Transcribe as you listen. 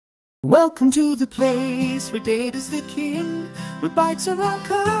Welcome to the place where data's the king, where bytes are our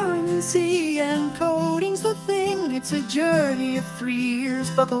currency and coding's the thing. It's a journey of 3 years,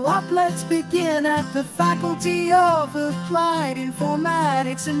 buckle up, let's begin at the Faculty of Applied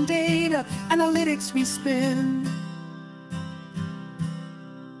Informatics and Data Analytics we spin.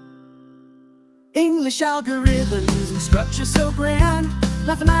 English algorithms and structure so grand,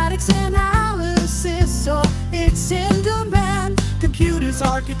 mathematics analysis, so it's in demand. Computers,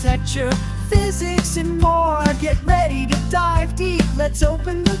 architecture, physics, and more. Get ready to dive deep, let's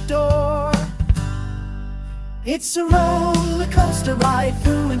open the door. It's a roller coaster ride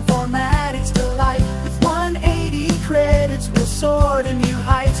through informatics delight. With 180 credits, we'll soar to new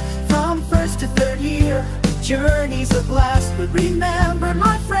heights. From first to third year, the journey's a blast. But remember,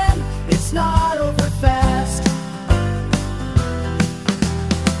 my friend, it's not over fast.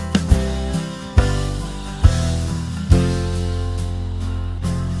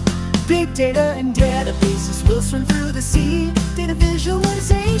 Big data and databases will swim through the sea. Data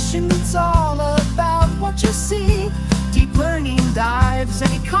visualization, it's all about what you see. Deep learning dives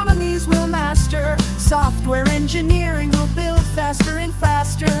and economies will master. Software engineering will build faster and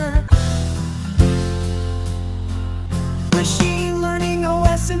faster. Machine learning,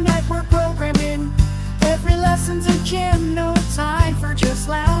 OS, and network programming. Every lesson's a gem, no time for just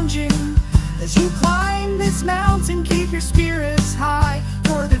lounging. As you climb this mountain, keep your spirits high,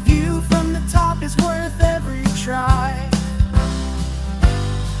 for the view from the top is worth every try.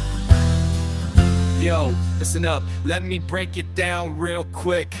 Yo, listen up, let me break it down real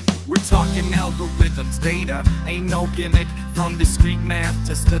quick. We're talking algorithms, data, ain't no gimmick. From discrete math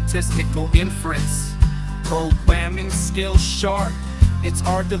to statistical inference, programming skills sharp, it's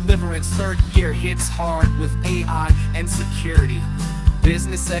our deliverance. Third year hits hard with AI and security.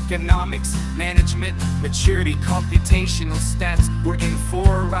 Business economics, management, maturity, computational stats, we're in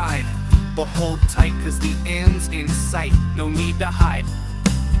for a ride. But hold tight, cause the end's in sight, no need to hide.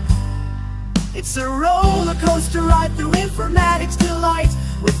 It's a roller coaster ride through informatics delight.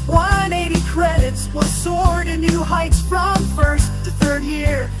 With 180 credits, we'll soar to new heights. From first to third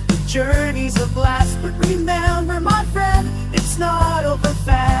year, the journey's a blast. But remember, my friend, it's not over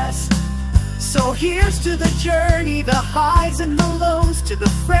fast. So here's to the journey, the highs and the lows, to the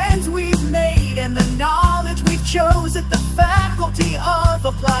friends we've made and the knowledge we've chose at the Faculty of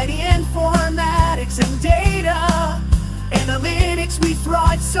Applied Informatics and Data Analytics we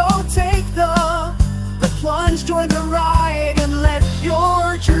thrive. So take the plunge, join the ride, and let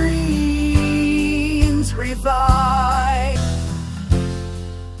your dreams revive.